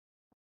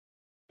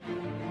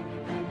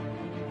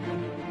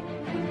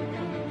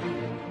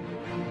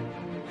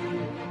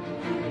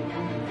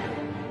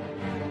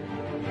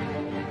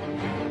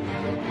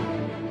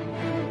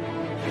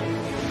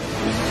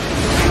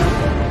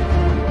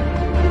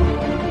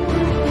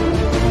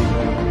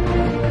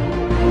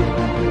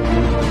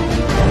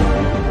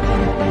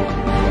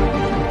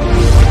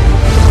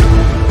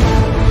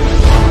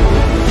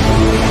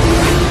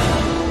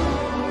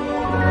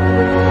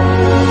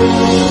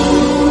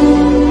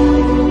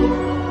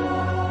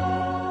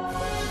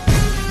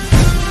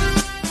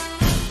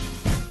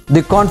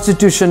The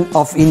Constitution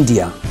of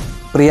India,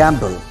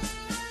 Preamble.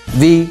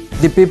 We,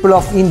 the people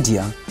of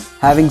India,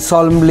 having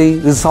solemnly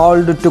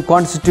resolved to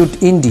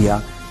constitute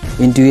India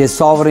into a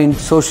sovereign,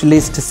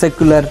 socialist,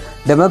 secular,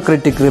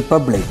 democratic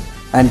republic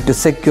and to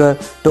secure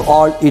to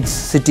all its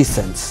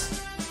citizens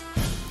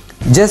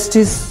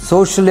justice,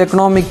 social,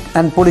 economic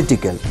and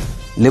political,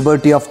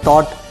 liberty of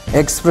thought,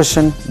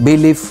 expression,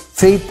 belief,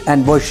 faith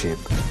and worship,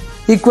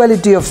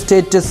 equality of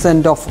status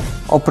and of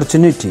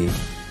opportunity,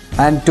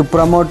 and to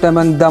promote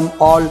among them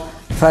all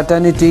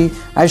fraternity,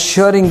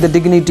 assuring the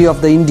dignity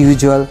of the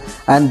individual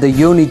and the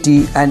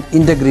unity and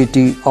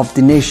integrity of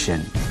the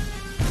nation.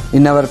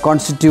 In our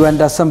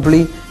Constituent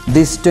Assembly,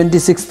 this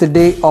 26th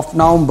day of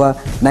November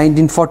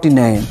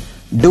 1949,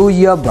 do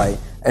hereby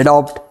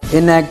adopt,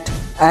 enact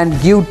and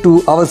give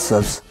to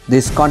ourselves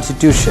this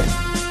Constitution.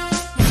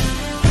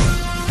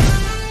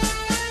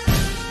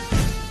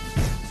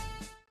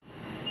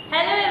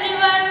 Hello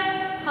everyone,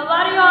 how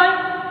are you all?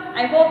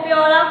 I hope you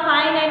all are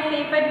fine and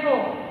safe at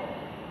home.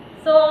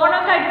 So,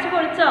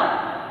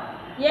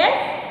 yes?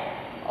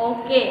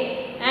 Okay.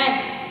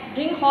 And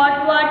drink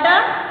hot water,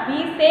 be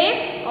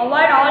safe,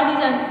 avoid all the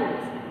junk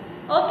foods.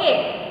 Okay.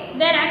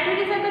 Then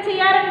activities are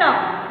cheyarundo?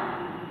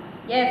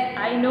 Yes,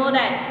 I know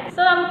that.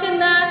 So,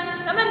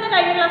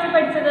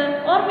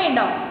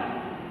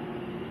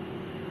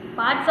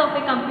 parts of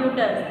a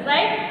computer,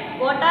 right?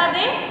 What are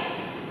they?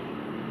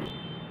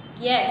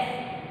 Yes,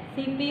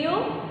 CPU,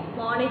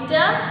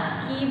 monitor,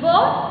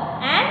 keyboard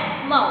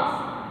and mouse.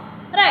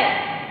 Right?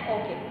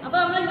 Okay. Now,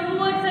 we new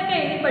words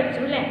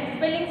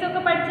spellings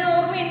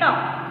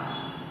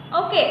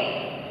okay.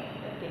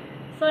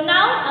 So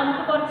now we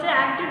have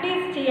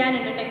activities in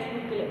the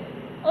textbook.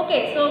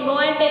 Okay, so go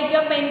and take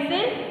your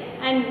pencil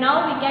and now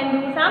we can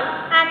do some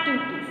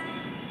activities.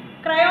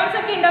 Crayons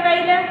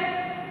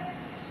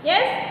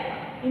yes?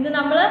 In the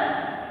number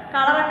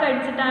color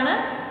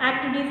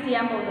activities.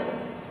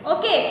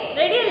 Okay,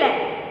 ready?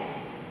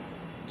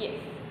 Yes.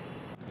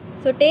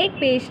 So take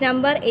page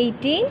number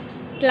 18,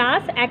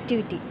 class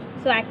activity.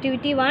 So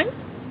activity 1,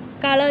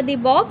 color the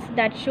box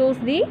that shows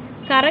the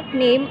correct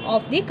name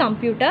of the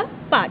computer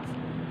parts.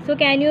 So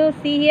can you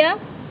see here,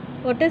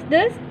 what is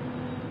this?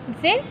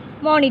 It's a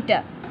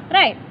monitor,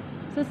 right?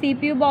 So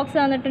CPU box is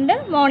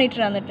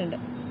monitor.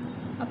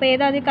 So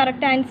the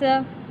correct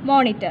answer?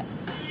 Monitor.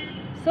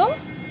 So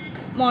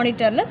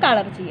monitor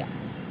color cheya.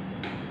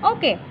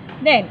 Okay,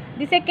 then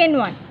the second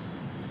one.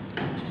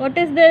 What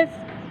is this?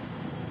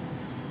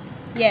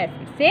 Yes,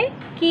 it's a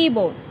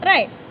keyboard,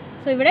 right?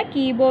 So here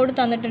keyboard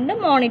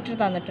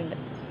monitor.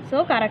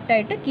 So correct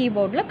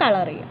keyboard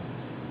color.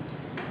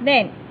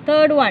 Then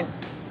third one.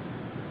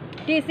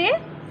 It is a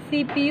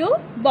CPU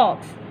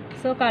box.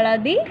 So color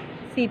the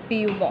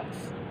CPU box.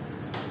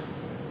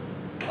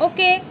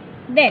 Okay.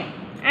 Then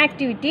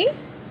activity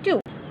 2.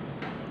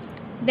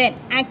 Then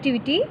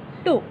activity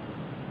 2.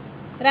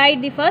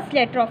 Write the first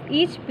letter of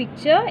each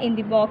picture in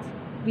the box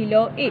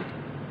below it.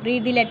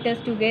 Read the letters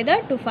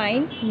together to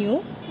find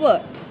new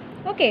word.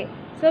 Okay.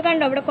 So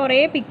kando avada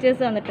kore pictures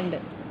vannittund.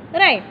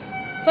 Right.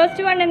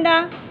 First one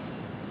enda?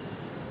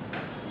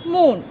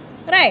 Moon.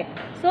 Right.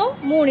 So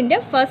moon inde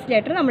first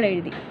letter nammal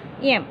ezhuthi.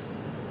 M.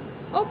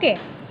 Okay.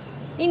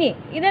 Ini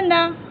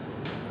idenda?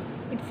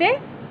 It's a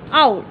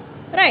owl.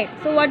 Right.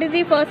 So what is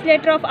the first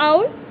letter of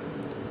owl?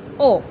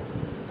 O.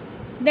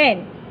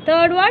 Then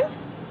third one,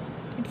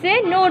 it's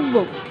a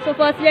notebook. So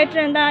first letter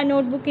enda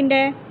notebook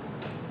inde?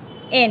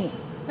 N.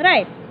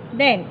 Right.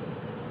 Then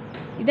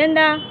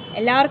idenda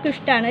ellarkku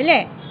ishtana alle?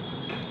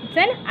 It's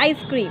an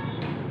ice cream.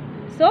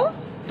 So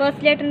first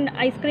letter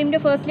ice cream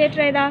first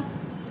letter eda?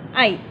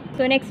 I.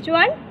 So next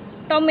one,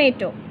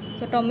 tomato.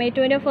 So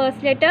tomato in the first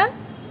letter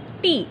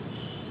T.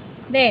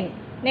 Then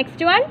next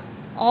one,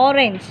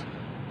 orange.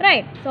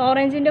 Right. So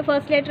orange in the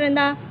first letter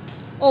enda?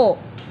 O.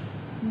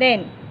 Then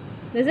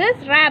this is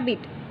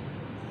rabbit.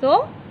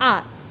 So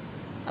R.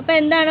 Appo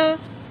endana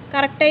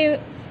correct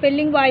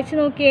spelling vaaichu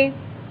nokke?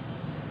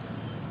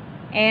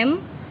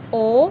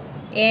 M-O-N-I-T-O-R.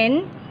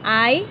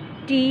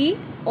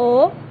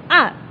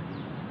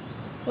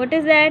 What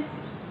is that?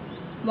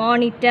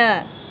 Monitor.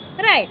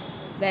 Right.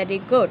 Very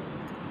good.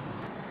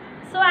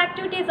 So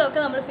activities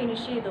we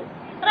finish.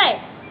 Right.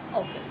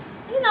 Okay.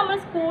 In our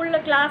school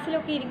class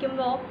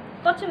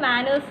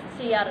manners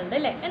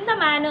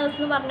manners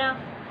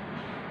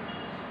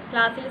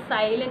class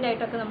silent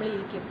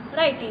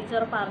right?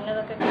 Teacher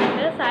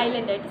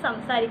silent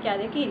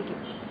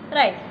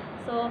right?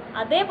 So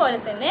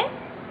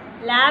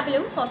lab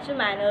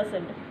manners.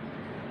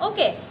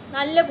 Okay.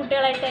 Nalla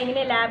kuttikalayittu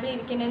engane lab il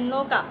irikkunne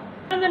nokka.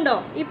 Kandundo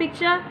ee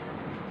picture?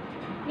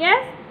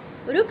 Yes,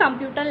 oru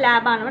computer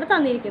lab aanu ivada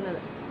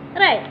thannirikkunnathu.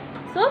 Right.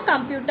 So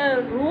computer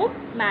room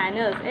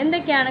manners.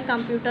 Endokkayana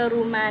computer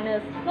room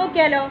manners?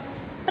 Nokkiyalo.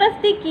 Press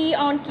the key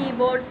on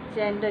keyboard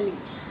gently.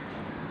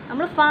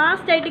 നമ്മൾ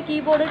fast ആയിട്ട്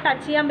keyboard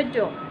touch ചെയ്യാൻ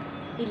പറ്റുമോ?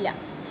 ഇല്ല.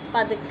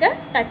 പതുക്കെ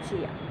touch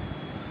ചെയ്യാം.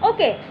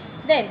 Okay.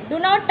 Then do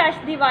not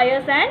touch the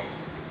wires and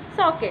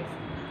sockets.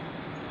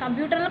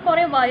 കമ്പ്യൂട്ടറിൽ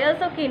കുറേ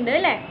wires ഒക്കെ ഉണ്ട്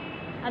അല്ലേ?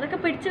 അതൊക്കെ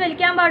പിടിച്ച്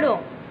വലിക്കാൻ പാടുമോ?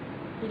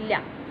 ഇല്ല.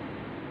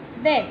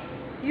 Then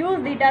use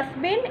the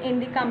dustbin in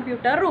the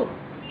computer room.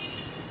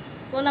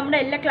 അപ്പോൾ നമ്മുടെ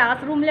എല്ലാ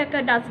ക്ലാസ് റൂമിലൊക്കെ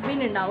ഡസ്റ്റ്ബിൻ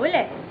ഉണ്ടാവും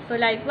അല്ലേ? സോ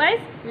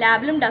ലൈക്ക്വൈസ്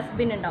ലാബിലും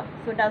ഡസ്റ്റ്ബിൻ ഉണ്ടാവും.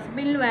 സോ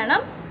ഡസ്റ്റ്ബിനിൽ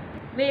വേണം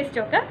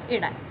വേസ്റ്റൊക്കെ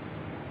ഇടാൻ.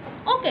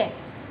 Okay,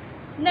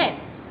 then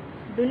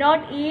do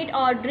not eat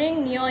or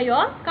drink near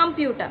your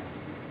computer.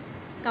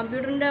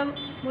 കമ്പ്യൂട്ടറിൻ്റെ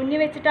മുന്നിൽ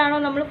വെച്ചിട്ടാണോ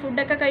നമ്മൾ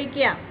ഫുഡൊക്കെ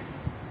കഴിക്കുക?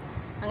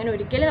 അങ്ങനെ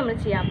ഒരിക്കലും നമ്മൾ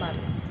ചെയ്യാൻ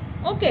പാടില്ല.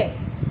 Okay,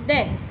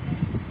 then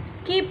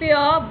keep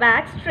your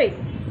back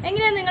straight.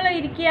 എങ്ങനെയാണ് നിങ്ങൾ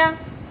ഇരിക്കുക?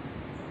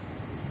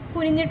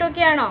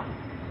 കുനിഞ്ഞിട്ടൊക്കെയാണോ?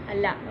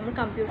 അല്ല, നമ്മൾ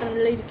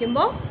കമ്പ്യൂട്ടറിൽ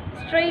ഇരിക്കുമ്പോൾ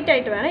സ്ട്രെയിറ്റ്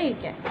ആയിട്ട് വേണം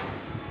ഇരിക്കാൻ.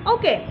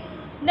 Okay,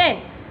 then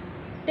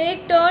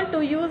take turn to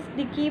use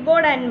the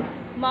keyboard and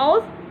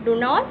mouse. Do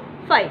not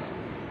fight.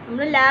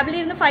 നമ്മൾ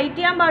ലാബിലിരുന്ന് ഫൈറ്റ്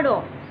ചെയ്യാൻ പാടുമോ?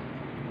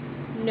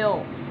 നോ.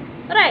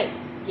 Right,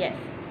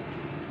 yes.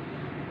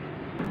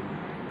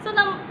 സോ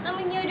നമ്മൾ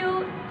ഇനി ഒരു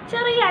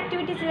ചെറിയ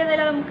ആക്ടിവിറ്റി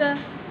ചെയ്താലോ നമുക്ക്?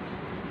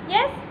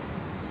 യെസ്.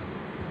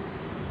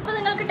 അപ്പോൾ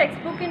നിങ്ങൾക്ക്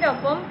ടെക്സ്റ്റ് ബുക്കിൻ്റെ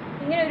ഒപ്പം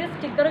ഇങ്ങനെ ഒരു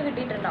സ്റ്റിക്കർ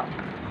കിട്ടിയിട്ടുണ്ടാവും.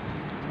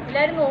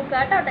 എല്ലാവരും നോക്കുക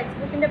കേട്ടോ, ടെക്സ്റ്റ്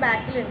ബുക്കിൻ്റെ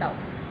ബാക്കിലുണ്ടാവും.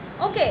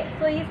 ഓക്കെ,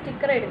 സോ ഈ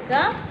സ്റ്റിക്കർ എടുക്കുക.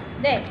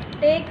 Then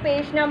take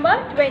page number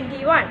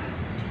 21.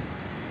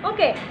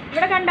 Okay,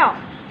 ഇവിടെ കണ്ടോ?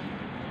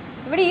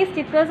 ഇവിടെ ഈ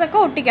സ്റ്റിക്കേഴ്സൊക്കെ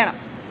ഒട്ടിക്കണം.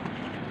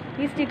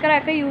 ഈ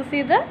സ്റ്റിക്കറൊക്കെ യൂസ്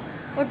ചെയ്ത്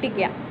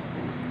ഒട്ടിക്കുക.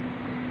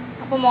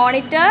 അപ്പോൾ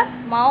monitor,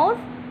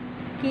 mouse,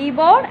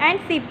 keyboard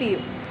and CPU.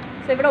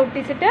 So ഇവിടെ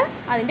ഒട്ടിച്ചിട്ട്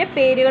അതിൻ്റെ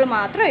പേരുകൾ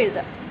മാത്രം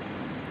എഴുതുക.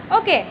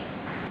 Okay,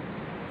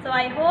 so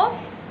I hope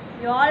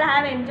you all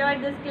have enjoyed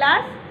this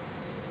class,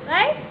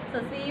 right? So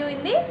see you in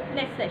the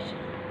next session.